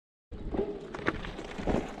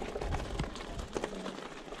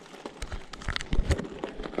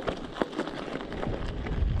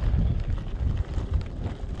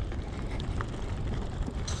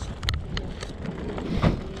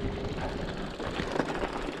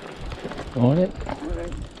On it.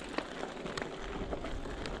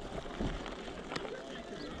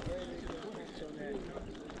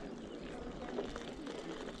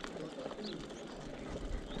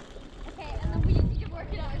 Okay, and then we need to work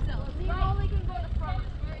it out ourselves. We only can go to the front.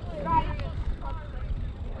 Right.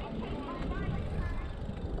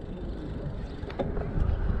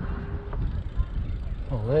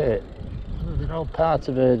 Oh, they're all part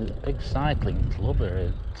of a big cycling club or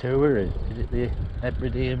a tour. Is it the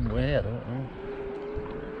Hebridean Way? I don't know.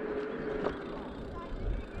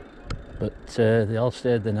 But they all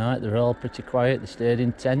stayed the night. They were all pretty quiet. They stayed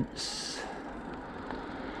in tents.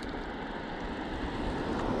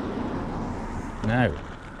 Now,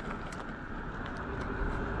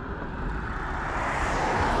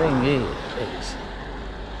 the thing is,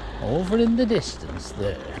 over in the distance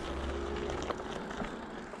there,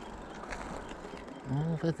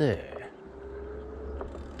 over there,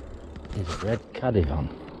 is a red caddy van.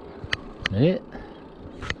 Mate,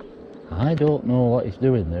 I don't know what he's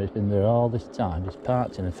doing there. He's been there all this time. He's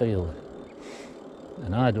parked in a field,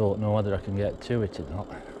 and I don't know whether I can get to it or not.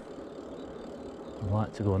 I'd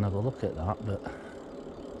like to go and have a look at that, but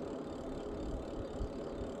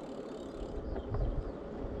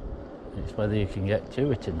it's whether you can get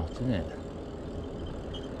to it or not, isn't it?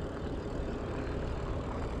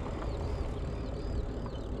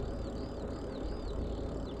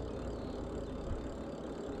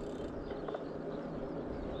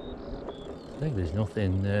 I think there's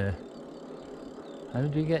nothing. How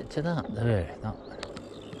do you get to that there? That.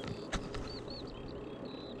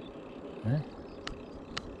 Eh?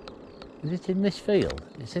 Is it in this field?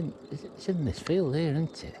 It's in this field here,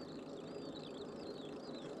 isn't it?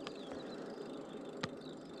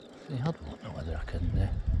 See, I don't know whether I can.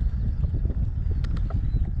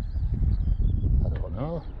 I don't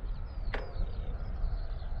know.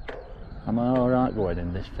 Am I all right going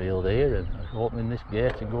in this field here and opening this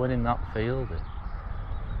gate and going in that field?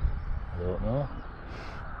 I don't know.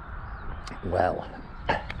 Well,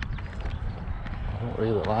 I don't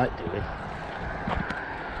really like doing.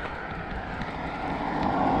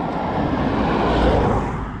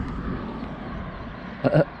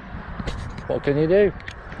 What can you do?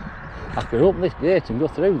 I could open this gate and go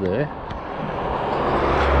through there,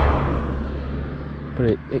 but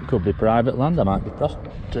it could be private land. I might be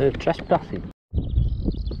trespassing.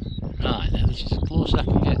 Right, now this is as close as I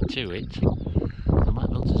can get to it. I might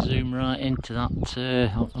be able to zoom right into that.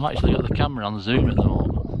 I've actually got the camera on zoom at the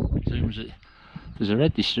moment. Zooms it. There's a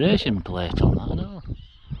registration plate on that, I know.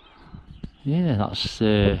 Yeah, that's.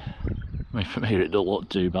 I mean, for me it don't look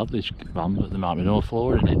too bad, this van, but there might be no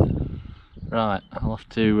floor in it. Right, I'll have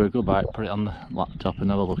to go back, put it on the laptop and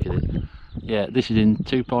have a look at it. Yeah, this is in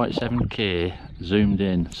 2.7K zoomed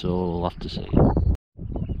in, so we'll have to see.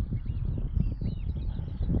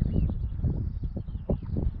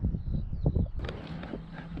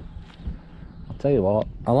 I'll tell you what,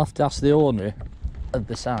 I'll have to ask the owner of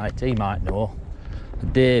the site, he might know.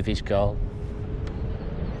 Dave he's called.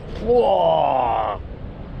 Whoa!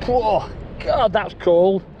 Whoa! God, that's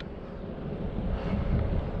cold!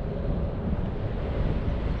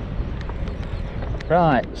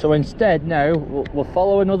 Right, so instead now we'll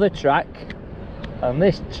follow another track, and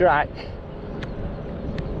this track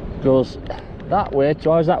goes that way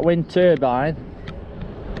towards that wind turbine,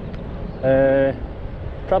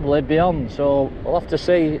 probably beyond, so we'll have to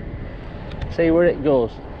see where it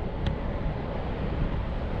goes.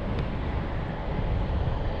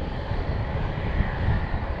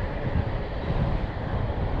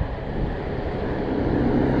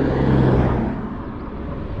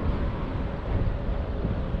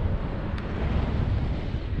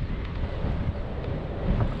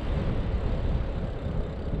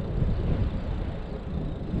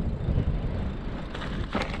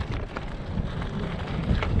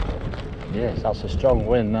 Yes, that's a strong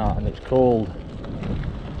wind that, and it's cold.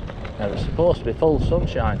 Now it's supposed to be full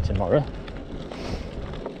sunshine tomorrow.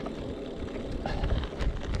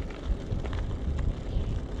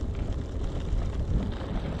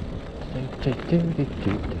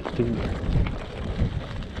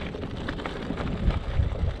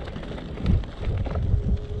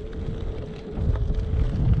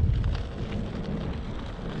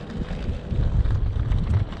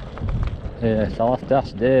 Yes, I'll have to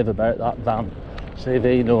ask Dave about that van, see if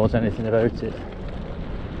he knows anything about it.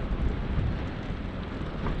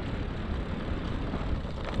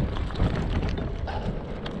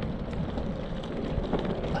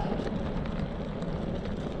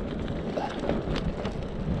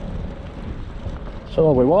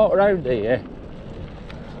 So we walk around here,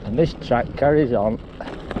 and this track carries on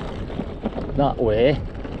that way,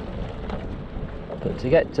 But to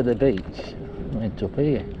get to the beach, I went up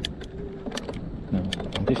here. No,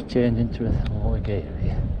 I'm just changing to a lower gear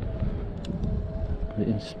here. Put it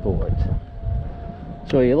in sport.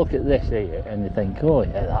 So you look at this here and you think, oh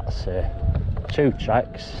yeah, that's 2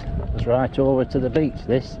 tracks. It's right over to the beach,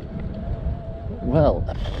 this. Well,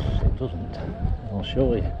 it doesn't. I'll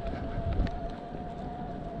show you.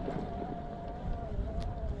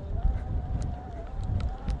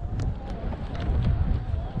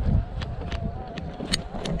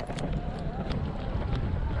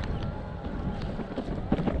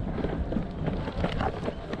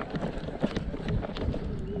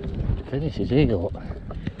 Finishes here, look.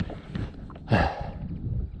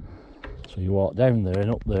 So you walk down there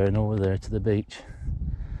and up there and over there to the beach.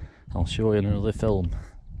 I'll show you another film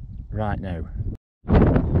right now.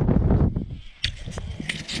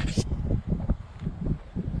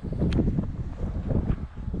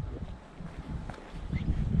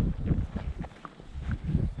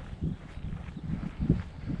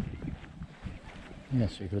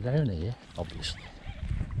 Yes, we go down here, obviously.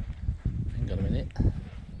 Hang on a minute.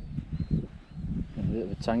 A bit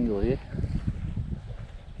of a tangle here.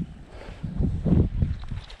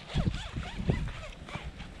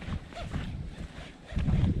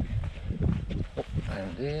 Up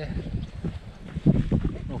round here.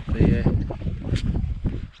 Up here.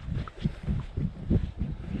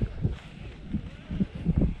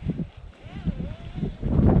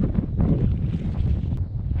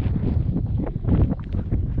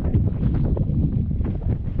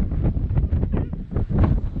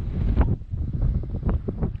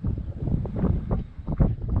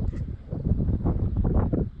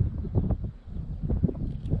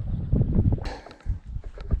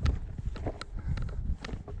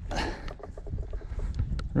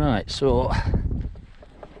 Right, so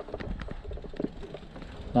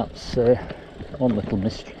that's one little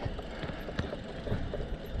mystery.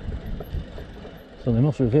 So they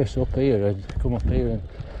must reverse up here and come up here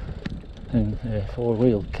in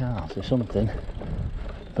 4-wheeled cars or something,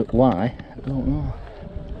 but why, I don't know.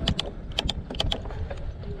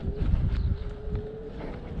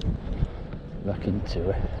 Back into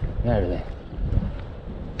it, there they.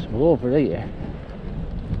 So over here,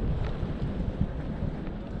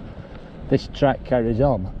 this track carries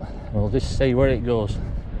on. We'll just see where it goes.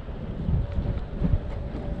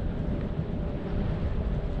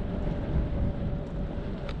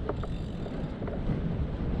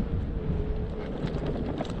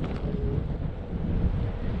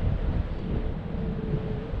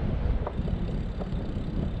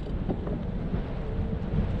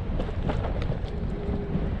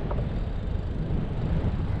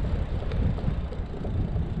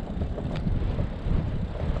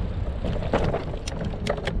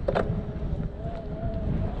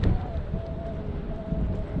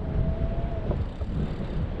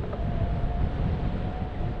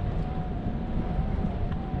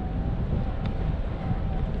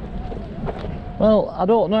 Well, I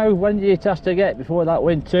don't know when it has to get before that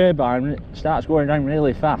wind turbine starts going down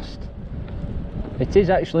really fast. It is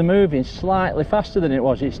actually moving slightly faster than it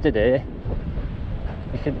was yesterday.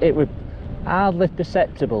 It was hardly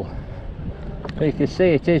perceptible. But you can see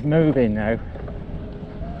it is moving now.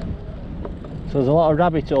 So there's a lot of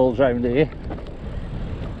rabbit holes around here.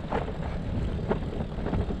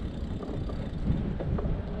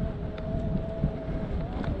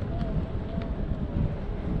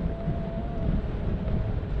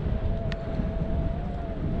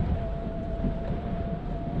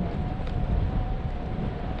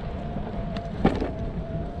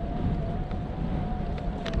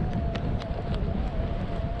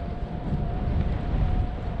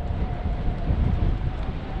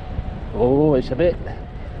 Oh, it's a bit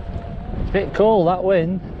cold, that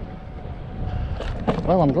wind.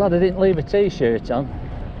 Well, I'm glad I didn't leave a t-shirt on.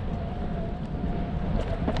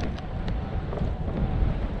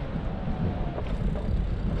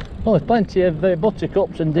 Well, there's plenty of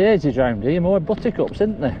buttercups and daisies around here, more buttercups,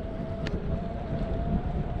 isn't there?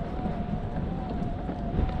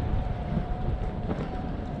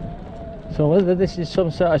 So whether this is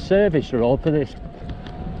some sort of service road for this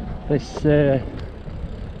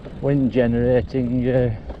wind generating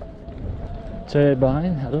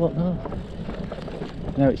turbine, I don't know.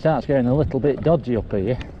 Now it starts getting a little bit dodgy up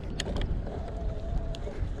here.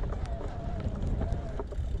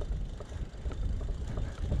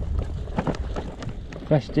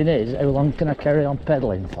 Question is, how long can I carry on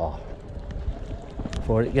pedalling for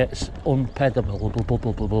before it gets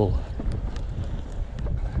unpedalable?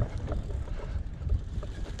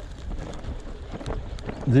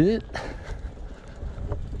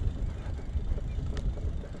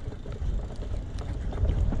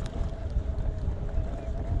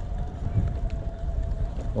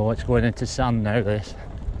 Oh, it's going into sand now, this.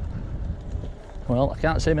 Well, I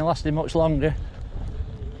can't see me lasting much longer.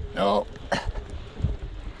 No.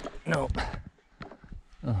 No.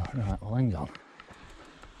 Oh, right, well, hang on.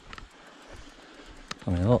 I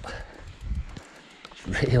mean, look. It's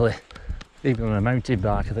really, even on a mountain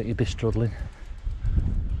bike, I think you'd be struggling.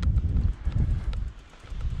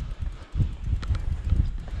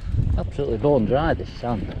 Absolutely bone dry, this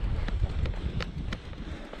sand.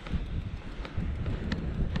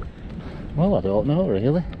 Well, I don't know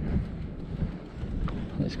really.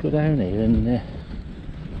 Let's go down here and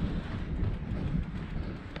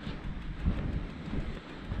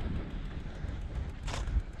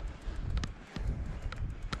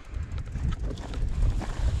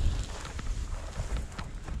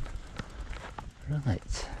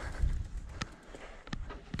right.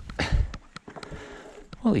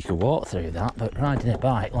 Well, you could walk through that, but riding a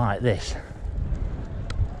bike like this,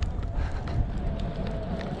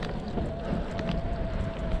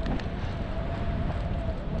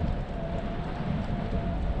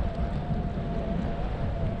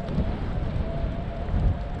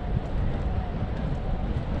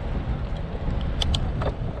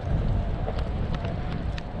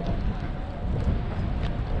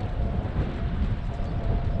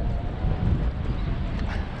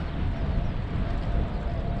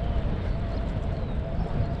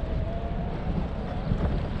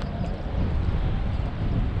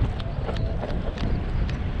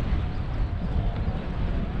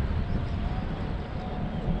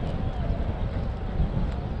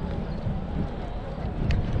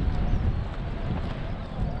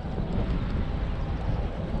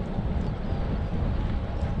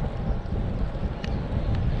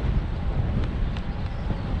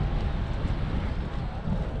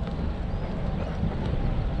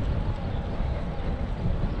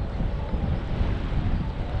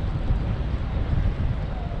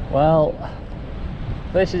 well,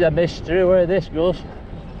 this is a mystery where this goes.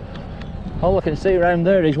 All I can see around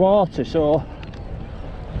there is water, so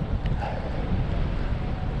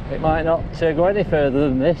it might not go any further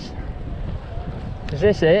than this. Is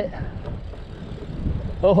this it?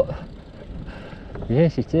 Oh,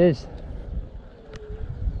 yes it is.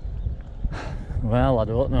 Well, I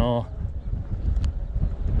don't know.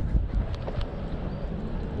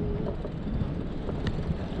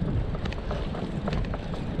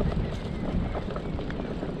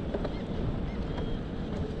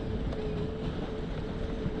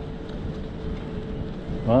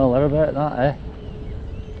 Well, how about that, eh?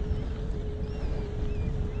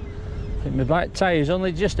 I think my back tyre's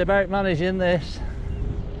only just about managing this.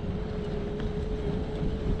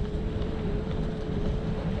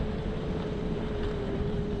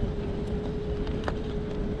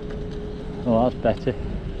 Oh, that's better.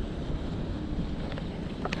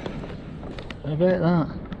 How about that?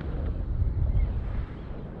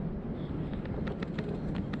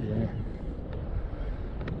 Yeah.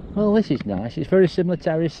 Well, this is nice. It's very similar to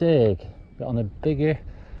Harrisig, but on a bigger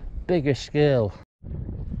scale.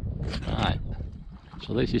 Right,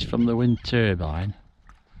 so this is from the wind turbine.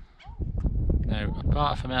 Now,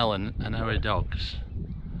 apart from Ellen and our dogs,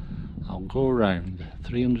 I'll go around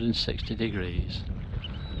 360 degrees,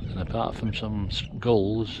 and apart from some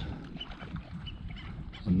gulls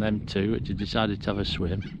and them two which have decided to have a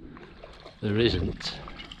swim, there isn't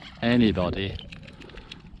anybody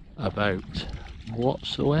about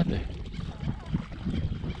whatsoever.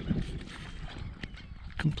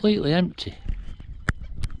 Completely empty.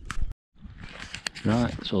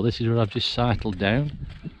 Right, so this is where I've just cycled down,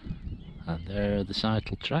 and there are the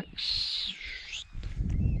cycle tracks.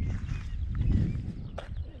 And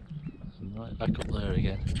right back up there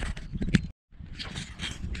again.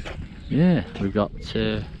 Yeah, we've got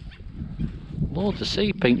loads of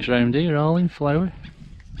sea pinks around here, all in flower.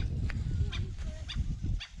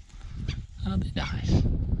 Aren't they nice?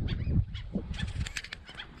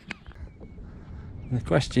 And the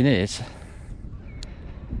question is,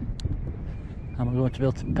 am I going to be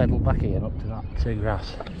able to pedal back again up to that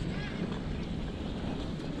grass?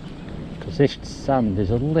 Because this sand is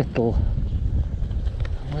a little bit,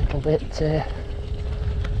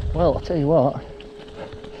 well, I'll tell you what,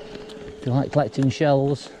 if you like collecting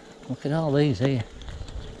shells, look at all these here.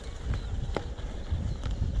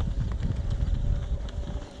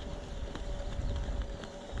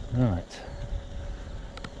 Right,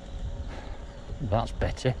 that's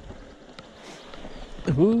better.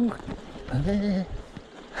 Ooh, there.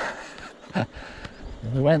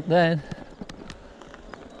 We went then.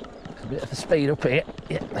 A bit of a speed up here.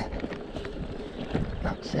 Yeah,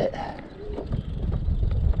 that's it.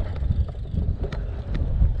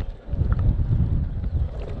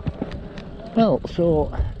 Well,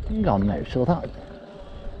 so hang on now, so that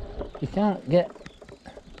you can't get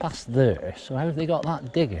past there, so how have they got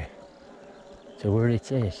that digger to where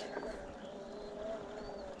it is?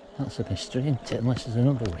 That's a mystery, isn't it? Unless there's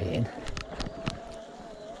another way in.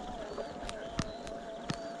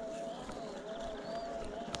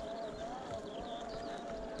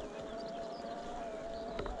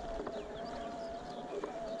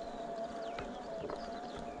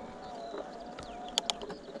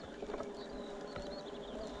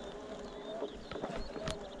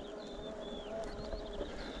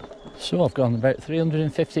 So I've gone about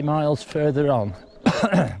 350 miles further on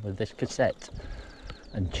with this cassette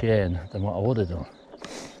and chain than what I would have done.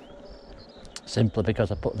 Simply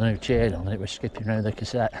because I put the new chain on and it was skipping around the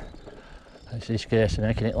cassette. It's this case of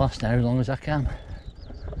making it last now as long as I can.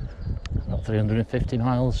 Got 350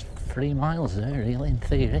 miles, 3 miles there really in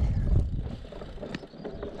theory.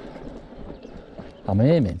 I'm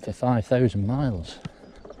aiming for 5,000 miles.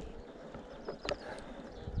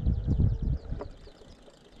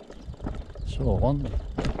 So one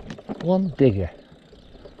digger.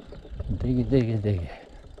 Digger.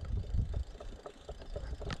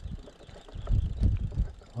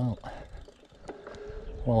 Well,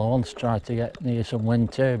 I once tried to get near some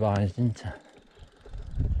wind turbines, didn't I?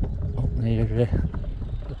 Up near the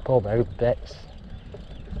pub out Betts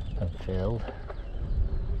and failed.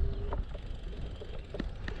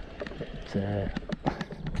 But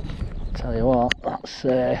tell you what, that's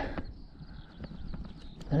they're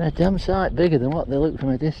a damn sight bigger than what they look from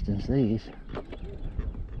a distance, these.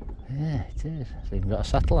 Yeah, it is. It's even got a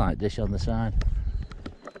satellite dish on the side.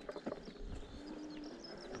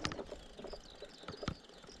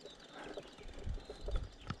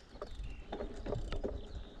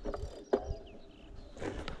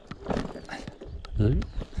 Ooh.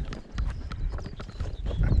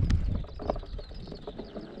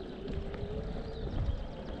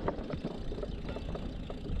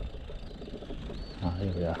 Ah,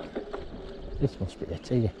 here we are. This must be a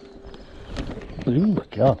tea. Oh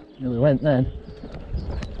God, nearly went then.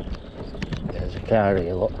 There's a car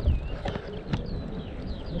here, look.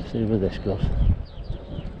 Let's see where this goes.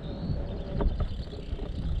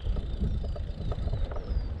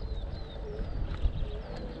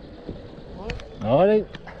 Alright.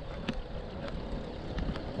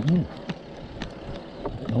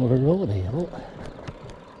 Over a road here, look.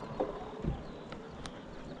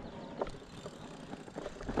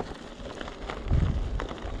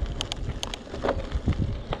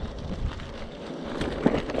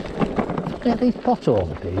 Get these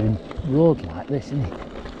potholes appear in roads like this, isn't it?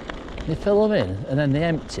 They fill them in and then they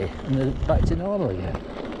empty and they're back to normal again.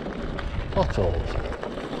 Potholes.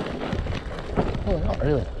 Well, they're not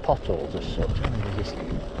really potholes as such, they're just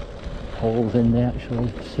holes in the actual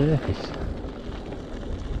surface.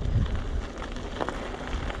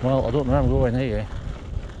 Well, I don't know where I'm going here.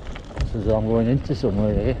 It says I'm going into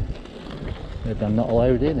somewhere here. Maybe I'm not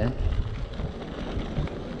allowed in here.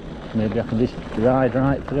 Maybe I can just ride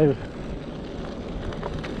right through.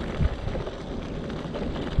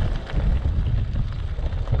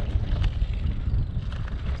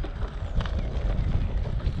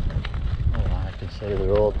 See the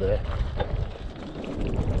road there.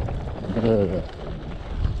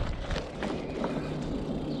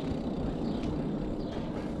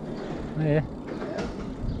 Yeah.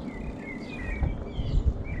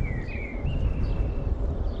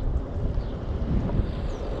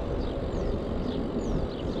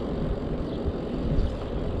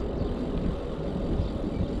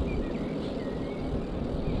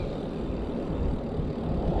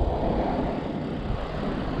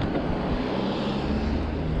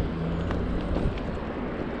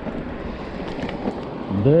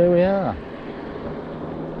 There we are.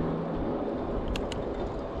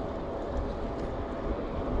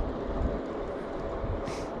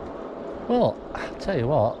 Well, I'll tell you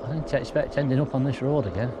what, I didn't expect ending up on this road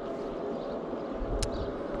again.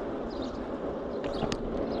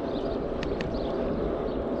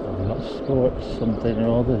 So we've got sports something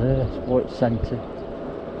or other there, sports centre.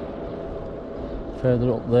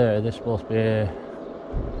 Further up there, there's supposed to be a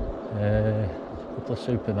couple of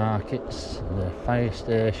supermarkets and a fire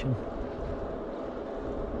station.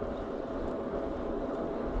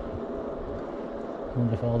 I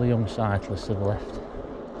wonder if all the young cyclists have left.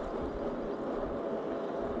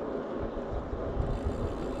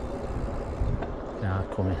 Car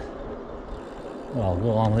coming. Well, I'll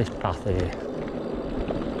go along this path here.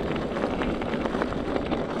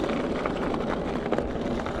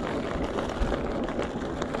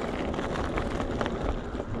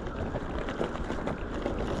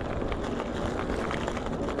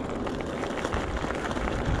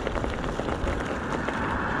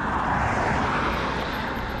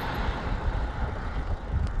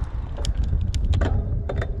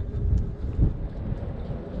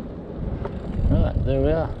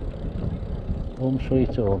 Home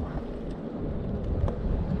sweet home.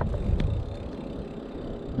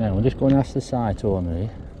 Now we're just going to ask the site owner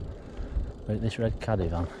here about this red caddy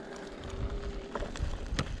van.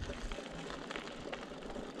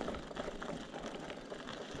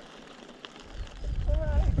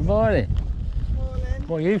 Good morning. Morning.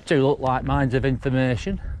 Well, you two look like minds of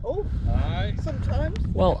information. Oh, sometimes.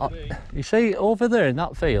 Well, you see over there in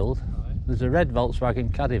that field, there's a red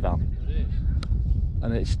Volkswagen caddy van.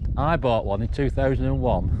 And I bought one in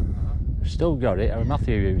 2001. Still got it, and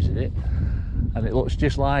Matthew used it. And it looks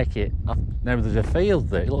just like it. Now there's a field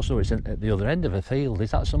there, it looks like it's at the other end of a field. Is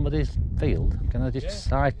that somebody's field? Can I just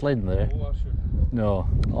cycle in there? No.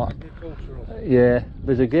 Yeah,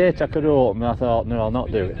 there's a gate I could open, and I thought, no, I'll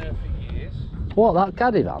not do it. What, that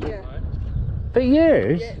caddy van? Yeah. For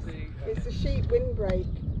years? Yes, it's a sheep windbreak.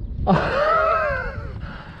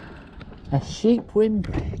 A sheep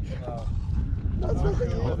windbreak? That's what they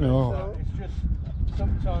use. No. It's just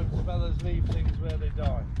sometimes fellas leave things where they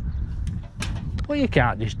die. Well, you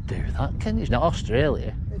can't just do that, can you? It's not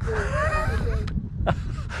Australia. They do. They do.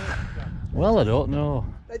 Well, I don't know.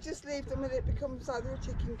 They just leave them and it becomes either a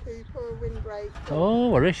chicken coop or a windbreak. Oh,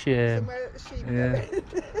 what a shame. Somewhere that the sheep Yeah.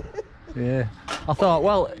 Yeah. I thought,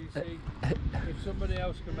 well... You see, if somebody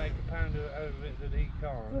else can make a pound out of it that he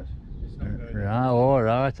can't, it's not going to Right,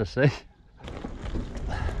 alright, I see.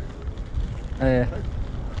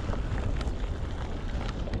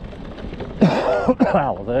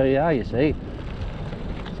 Well, there you are, you see.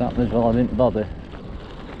 It's happened as well, I didn't bother.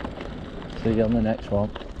 See you on the next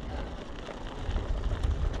one.